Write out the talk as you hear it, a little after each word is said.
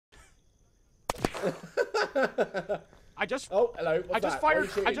I just. Oh, hello. What's that?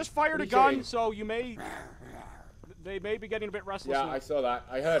 I just fired a gun, so you may. They may be getting a bit restless. Yeah, now. I saw that.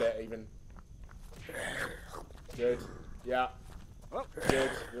 I heard it even. Good. Yeah. Oh. Good.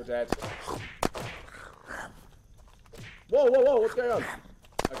 You're dead. Whoa, whoa, whoa! What's going on?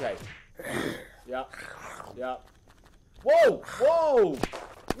 Okay. Yeah. Yeah. Whoa! Whoa!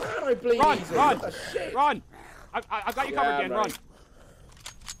 Man, I bleed easy. Run! What the shit? Run! I got you covered, Dan. Run.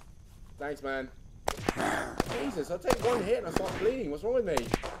 Thanks, man. Jesus, I'll take one hit and I start bleeding. What's wrong with me?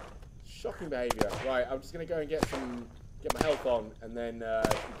 Shocking behaviour. Right, I'm just gonna go and get my health on, and then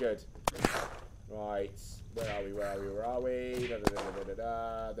be good. Right, where are we? Where are we? Where are we? Da, da, da, da, da,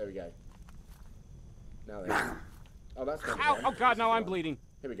 da. There we go. Now then. Oh, that's not Ow! Oh God, now I'm bleeding.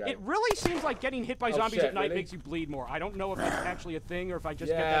 Here we go. It really seems like getting hit by zombies at night really? makes you bleed more. I don't know if that's actually a thing or if I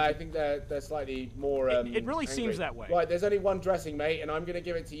just get Yeah, that. I think they're slightly more. It really angry. seems that way. Right, there's only one dressing, mate, and I'm gonna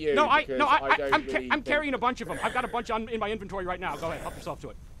give it to you. I'm carrying a bunch of them. I've got a bunch in my inventory right now. Go ahead, help yourself to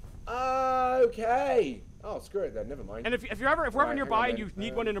it. Okay. Oh, screw it then. Never mind. And if we're ever nearby and you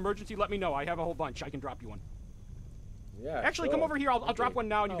need one in emergency, let me know. I have a whole bunch. I can drop you one. Yeah. Actually, come over here. I'll drop one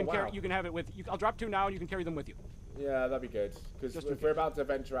now, and you can have it with you. I'll drop two now, and you can carry them with you. Yeah, that'd be good. Because if we're about to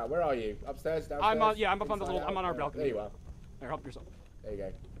venture out, where are you? Upstairs, downstairs? I'm up on the little. I'm on our balcony. There you are. There, help yourself. There you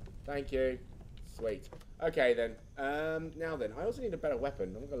go. Thank you. Sweet. Okay then. Now then, I also need a better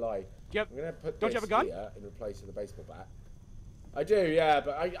weapon. I'm not gonna lie. Yep. I'm gonna put Don't you have a gun? Here in place of the baseball bat. I do, yeah,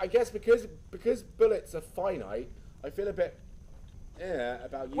 but I guess because bullets are finite, I feel a bit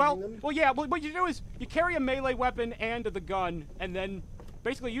about using them. Well, yeah. Well, what you do is you carry a melee weapon and the gun, and then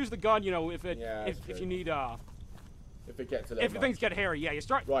basically use the gun. You know, if you need if it gets a little things get hairy, yeah, you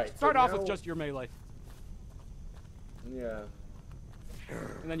start so off with just your melee. Yeah.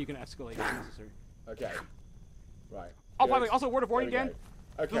 And then you can escalate if necessary. Okay. Right. Oh, by the way, also word of warning, Dan.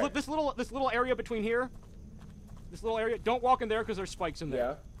 Okay. This little area between here, this little area, don't walk in there because there's spikes in there.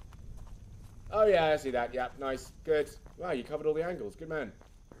 Yeah. Oh yeah, I see that. Yeah, nice, good. Wow, you covered all the angles. Good man.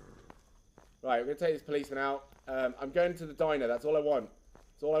 Right, we're gonna take this policeman out. I'm going to the diner. That's all I want.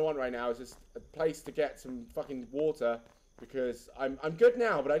 That's all I want right now is just a place to get some fucking water because I'm good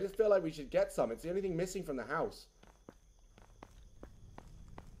now, but I just feel like we should get some. It's the only thing missing from the house.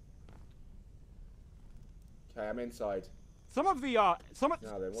 Okay, I'm inside. Some of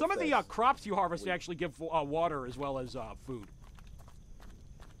the crops you harvest actually give water as well as food.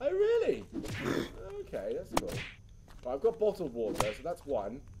 Oh really? Okay, that's cool. Right, I've got bottled water, so that's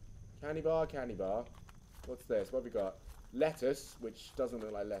one. Candy bar, candy bar. What's this? What have we got? Lettuce, which doesn't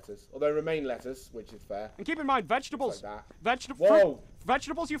look like lettuce, although remain lettuce, which is fair. And keep in mind, vegetables. Like that.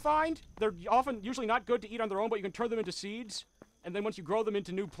 Vegetables you find, they're usually not good to eat on their own, but you can turn them into seeds, and then once you grow them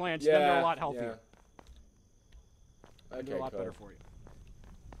into new plants, then they're a lot healthier. Yeah. Okay, they're a lot better for you.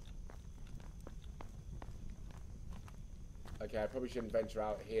 Okay, I probably shouldn't venture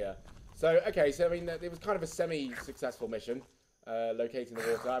out here. So, okay, so I mean, it was kind of a semi-successful mission, locating the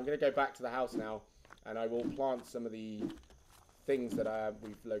water. I'm going to go back to the house now, and I will plant some of the things that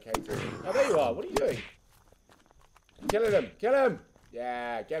we've located. Oh, there you are. What are you doing? Killing him. Kill him.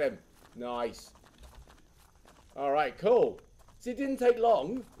 Yeah, get him. Nice. All right, cool. See, it didn't take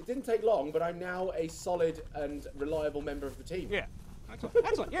long. It didn't take long, but I'm now a solid and reliable member of the team. Yeah. Excellent.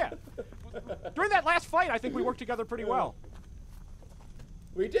 Excellent, yeah. During that last fight, I think we worked together pretty well.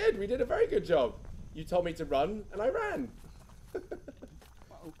 We did. We did a very good job. You told me to run, and I ran.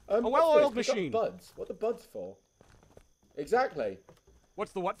 A well-oiled machine. Buds. What are the buds for? Exactly.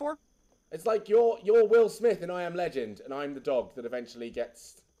 What's the what for? It's like you're Will Smith and I Am Legend, and I'm the dog that eventually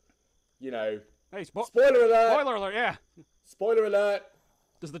gets, you know. Hey, spoiler alert! Spoiler alert! Yeah. Spoiler alert!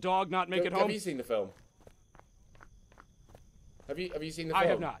 Does the dog not make it home? Have you seen the film? Have you seen the film? I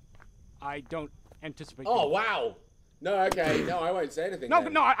have not. I don't anticipate. Oh wow! No, okay, no, I won't say anything. No,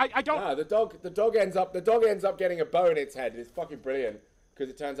 then. no, I don't. No, the dog ends up getting a bow in its head. It's fucking brilliant because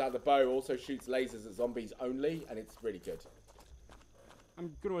it turns out the bow also shoots lasers at zombies only, and it's really good.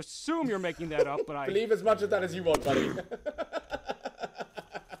 I'm going to assume you're making that up, but I believe as much of that as you want, buddy. Okay.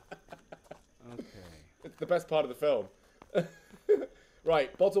 It's the best part of the film.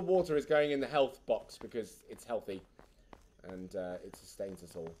 Right, bottled water is going in the health box because it's healthy, and it sustains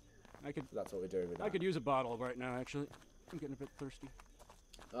us all. So that's what we're doing with that. I could use a bottle right now, actually. I'm getting a bit thirsty.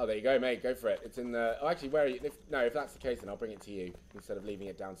 Oh, there you go, mate. Go for it. It's in the... Oh, actually, where are you? If that's the case, then I'll bring it to you instead of leaving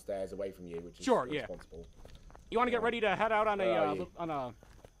it downstairs away from you, which is responsible. You want to get ready to head out on a...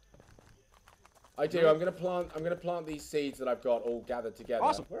 I do. I'm gonna plant these seeds that I've got all gathered together.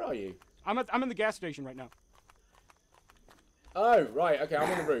 Awesome. Where are you? I'm in the gas station right now. Oh, right. Okay, I'm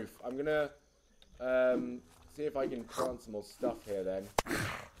on the roof. I'm gonna see if I can plant some more stuff here then.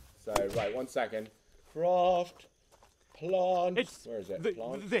 So, right, 1 second. Craft. Plant. Where is it?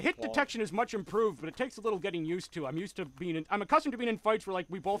 The hit detection is much improved, but it takes a little getting used to. I'm accustomed to being in fights where like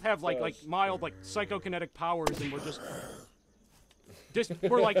we both have like mild like psychokinetic powers, and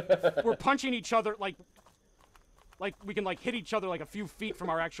we're punching each other like we can like hit each other like a few feet from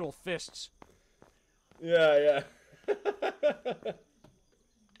our actual fists. Yeah.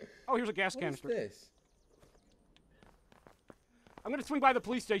 Oh, here's a gas canister. What is this? I'm gonna swing by the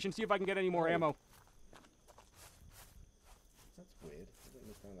police station, see if I can get any more ammo. That's weird. I don't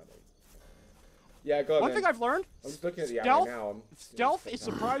understand that. Yeah, go on. One thing I've learned: I'm just looking at the ammo now. Stealth is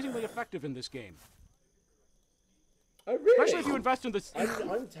surprisingly effective in this game. Oh, really? Especially if you invest in the.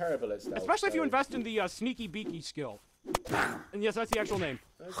 I'm terrible at stealth. Especially if you invest in the sneaky beaky skill. And yes, that's the actual name.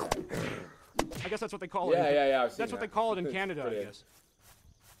 Okay. I guess that's what they call it. Yeah. That's what they call it in Canada, I guess.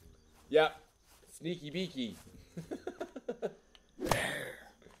 Yep. Sneaky beaky.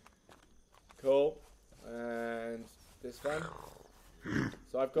 Cool. And this one.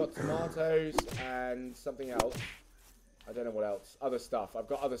 So I've got tomatoes and something else. I don't know what else. Other stuff. I've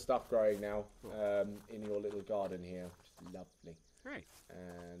got other stuff growing now in your little garden here. Which is lovely. Great.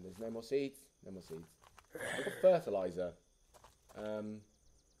 And there's no more seeds. No more seeds. I've got fertilizer. How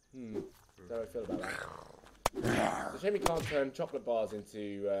do I feel about that? It's a shame you can't turn chocolate bars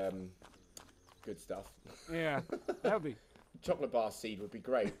into good stuff. Yeah, that would be. Chocolate bar seed would be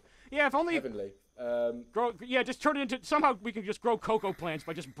great. Yeah, if only. Heavenly. Just turn it into. Somehow we can just grow cocoa plants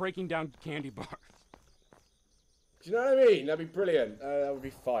by just breaking down candy bars. Do you know what I mean? That'd be brilliant. That would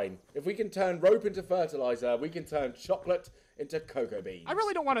be fine. If we can turn rope into fertilizer, we can turn chocolate into cocoa beans. I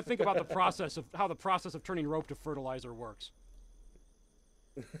really don't want to think about how the process of turning rope to fertilizer works.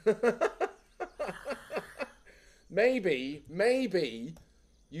 Maybe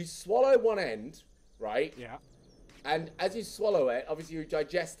you swallow one end, right? Yeah. And as you swallow it, obviously you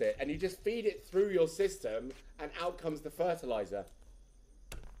digest it, and you just feed it through your system, and out comes the fertilizer.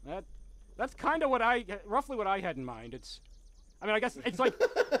 That's kind of roughly what I had in mind. I guess it's like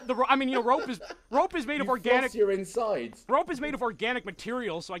rope is made of organic. Floss your insides. Rope is made of organic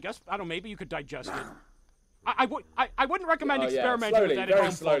material, so I guess I don't know. Maybe you could digest it. I wouldn't recommend experimenting slowly, with that very at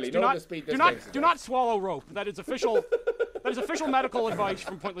home, slowly. folks. Do not Not swallow rope. That is official. That is official medical advice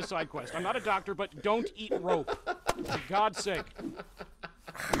from Pointless Side Quest. I'm not a doctor, but don't eat rope. For God's sake.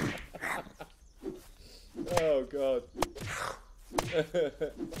 Oh God.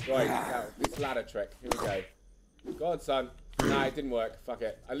 Right, now, this ladder trick. Here we go. Go on, son. Nah, it didn't work. Fuck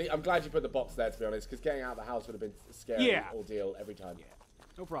it. I'm glad you put the box there, to be honest, because getting out of the house would have been a scary ordeal every time. Yeah,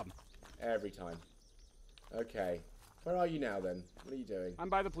 no problem. Every time. Okay. Where are you now, then? What are you doing? I'm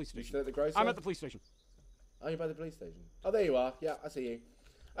by the police station. You still at the grocery? I'm at the police station. Oh, you're by the police station. Oh, there you are. Yeah, I see you.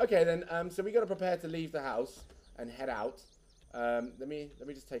 Okay, then. So we got to prepare to leave the house and head out. Let me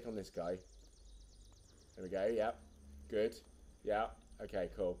just take on this guy. There we go. Yeah. Good. Yeah. Okay.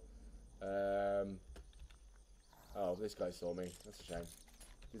 Cool. Oh, this guy saw me. That's a shame.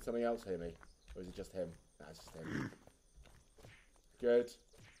 Did something else hear me, or is it just him? Nah, it's just him. Good.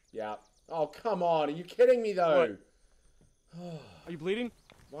 Yeah. Oh, come on. Are you kidding me, though? Are you bleeding?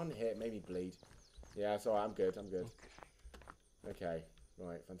 One hit made me bleed. Yeah, it's alright. I'm good. I'm good. Okay.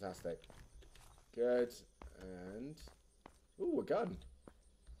 Right. Fantastic. Good. And... Ooh, a gun.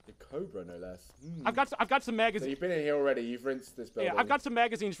 A Cobra, no less. I've got some magazines. So you've been in here already. You've rinsed this building. Yeah, I've got some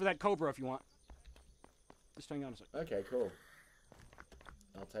magazines for that Cobra if you want. Just hang on a second. Okay, cool.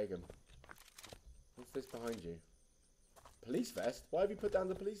 I'll take them. What's this behind you? Police vest? Why have you put down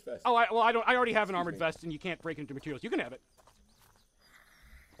the police vest? Oh, I already have an armored vest, and you can't break into materials. You can have it.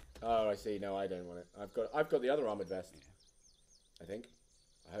 Oh, I see. No, I don't want it. I've got the other armored vest. Yeah. I think.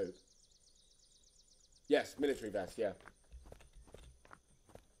 I hope. Yes, military vest. Yeah.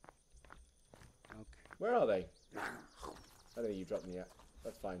 Okay. Where are they? I don't think you dropped them yet.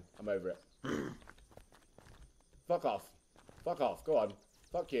 That's fine. I'm over it. Fuck off. Fuck off. Go on.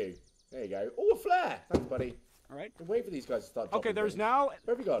 Fuck you. There you go. Oh, a flare. Thanks, buddy. All right. Been waiting for these guys to start. Okay. There's things. now.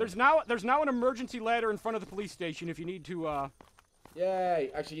 Where have you gone? There's now an emergency ladder in front of the police station if you need to.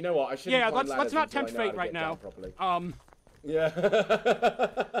 Yay. Actually, you know what? I should. Yeah. Let's not tempt fate right now. Yeah.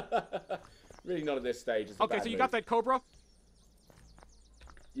 Really not at this stage. Okay. So you got that Cobra?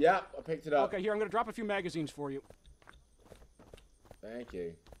 Yeah. I picked it up. Okay. Here, I'm gonna drop a few magazines for you. Thank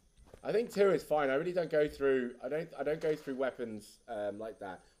you. I think 2 is fine. I really don't go through. I don't go through weapons like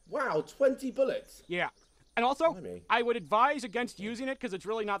that. Wow, 20 bullets. Yeah, and also I would advise against using it because it's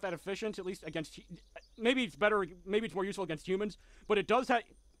really not that efficient. At least against maybe it's better. Maybe it's more useful against humans. But it does have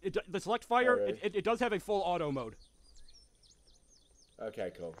the select fire. Oh, really? It does have a full auto mode.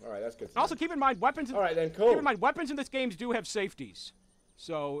 Okay, cool. All right, that's good. Also, keep in mind weapons. All right, then cool. Keep in mind weapons in this game do have safeties.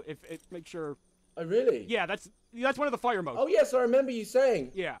 So if it make sure. Oh really? Yeah, that's one of the fire modes. Oh yes, I remember you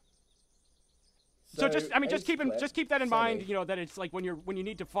saying. Yeah. So just keep that in mind. semi. You know that it's like when you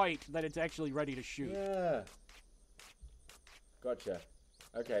need to fight, that it's actually ready to shoot. Yeah. Gotcha.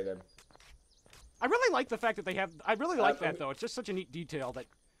 Okay then. I really like the fact that they have. I really like that though. It's just such a neat detail that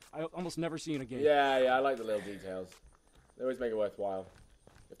I almost never see in a game. Yeah, I like the little details. They always make it worthwhile.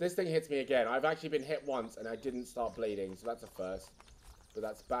 If this thing hits me again, I've actually been hit once and I didn't start bleeding, so that's a first. But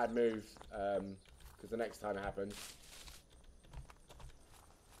that's a bad move, because the next time it happens.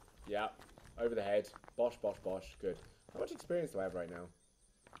 Yeah, over the head. Bosh, bosh, bosh. Good. How much experience do I have right now?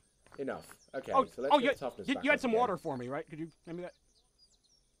 Enough. Okay, so let's get toughness back you had up some again. water for me, right? Could you hand me that?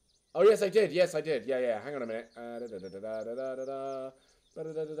 Oh, yes, I did. Yes, I did. Yeah. Hang on a minute.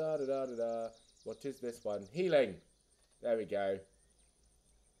 What is this one? Healing. There we go.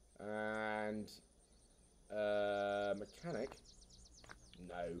 And mechanic.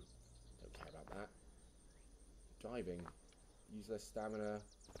 No, don't care about that. Diving. Use less stamina.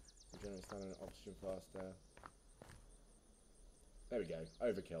 Regenerate stamina. Oxygen faster. There we go.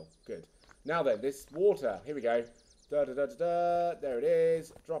 Overkill. Good. Now then, this water. Here we go. Da da da da da. There it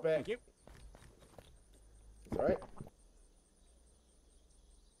is. Drop it. Thank you. It's alright.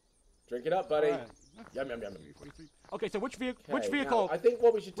 Drink it up, buddy. Right. Yum yum yum. Okay, so which vehicle? Okay, Which vehicle? now, I think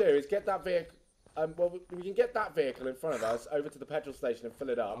what we should do is get that vehicle. Well, we can get that vehicle in front of us over to the petrol station and fill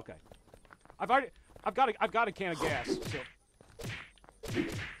it up. Okay. I've got a can of gas. So.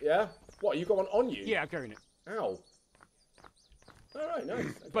 Yeah. What? You got one on you? Yeah, I'm carrying it. Ow. All right, nice.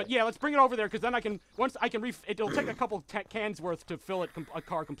 Okay. But yeah, let's bring it over there because then it'll take a couple cans worth to fill a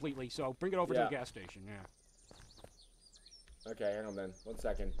car completely. So bring it over to the gas station. Yeah. Okay, hang on then. 1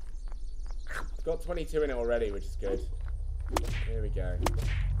 second. It's got 22 in it already, which is good. Here we go.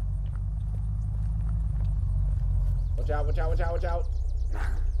 Watch out! Watch out! Watch out! Watch out!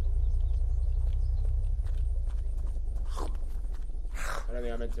 I don't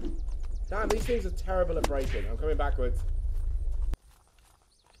think I meant to. Damn, these things are terrible at braking. I'm coming backwards.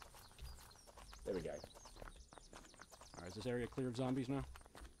 There we go. Alright, is this area clear of zombies now?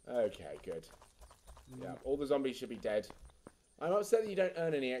 Okay, good. Yeah, all the zombies should be dead. I'm upset that you don't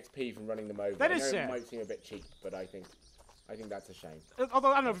earn any XP from running them over. That I is know sad. It might seem a bit cheap, but I think that's a shame.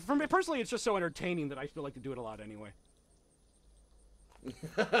 Although I don't know, for me personally, it's just so entertaining that I feel like to do it a lot anyway.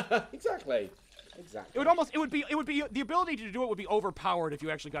 Exactly. It would be the ability to do it would be overpowered if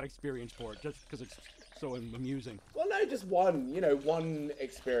you actually got experience for it, just because it's so amusing. Well, no, just one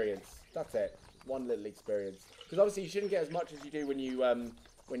experience. That's it. One little experience. Because obviously you shouldn't get as much as you do when you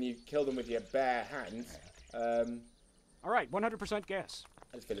kill them with your bare hands. All right, 100% gas.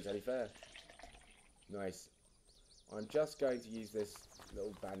 I just feel it's only fair. Nice. I'm just going to use this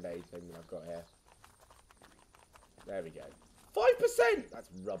little band-aid thing that I've got here. There we go. 5%!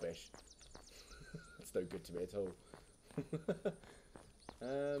 That's rubbish. That's no good to me at all.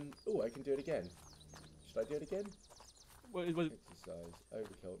 Oh, I can do it again. Should I do it again? Well, it was... Exercise,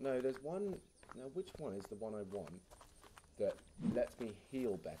 overkill. No, there's one... Now, which one is the one I want that lets me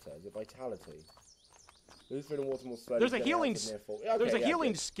heal better? Is it vitality? Lose food and water more slowly. There's a healing... there's a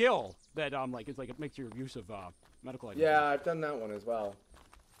healing skill that, it makes your use of, medical items. Yeah, I've done that one as well.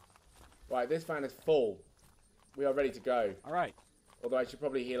 Right, this fan is full. We are ready to go. All right. Although I should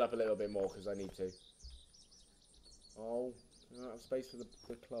probably heal up a little bit more because I need to. Oh, I don't have space for the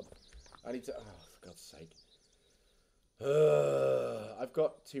club. I need to... Oh, for God's sake. I've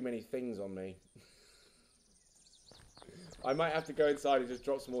got too many things on me. I might have to go inside and just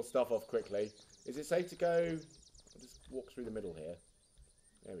drop some more stuff off quickly. Is it safe to go? I'll just walk through the middle here.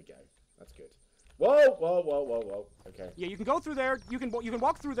 There we go. That's good. Whoa, whoa, whoa, whoa, whoa. Okay. Yeah, you can go through there. You can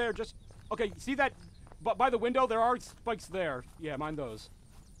walk through there. Just okay. See that? But by the window, there are spikes there. Yeah, mind those.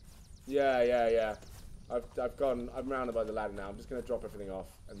 Yeah. I'm rounded by the ladder now. I'm just gonna drop everything off,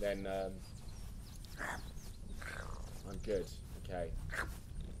 and then I'm good. Okay.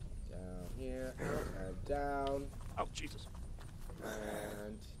 Down here, and down. Oh Jesus.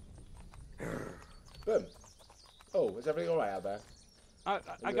 And boom. Oh, is everything all right out there? I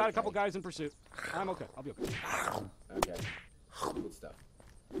got a couple guys in pursuit. I'm okay. I'll be okay. Okay. Good stuff.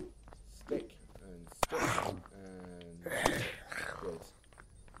 Stick and stick and good.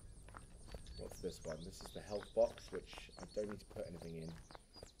 What's this one? This is the health box, which I don't need to put anything in,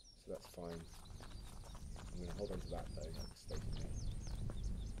 so that's fine. I'm gonna hold on to that though. That's stationary.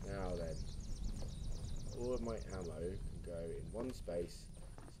 Now then, all of my ammo can go in one space,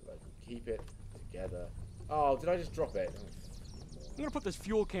 so that I can keep it together. Oh, did I just drop it? Oh, I'm gonna put this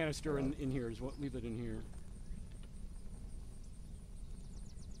fuel canister in here as well. Leave it in here.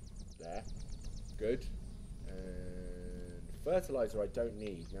 There. Good. And Fertilizer I don't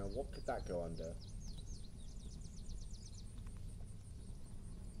need. Now, what could that go under?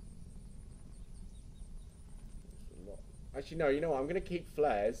 Actually, no, you know what? I'm going to keep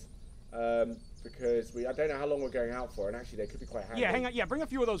flares because I don't know how long we're going out for, and actually they could be quite handy. Yeah, hang on. Yeah, bring a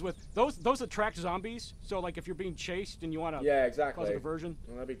few of those with. Those attract zombies, so like if you're being chased and you want to exactly. cause a diversion.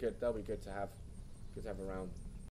 Well, that'd be good. That'll be good to have. Good to have around.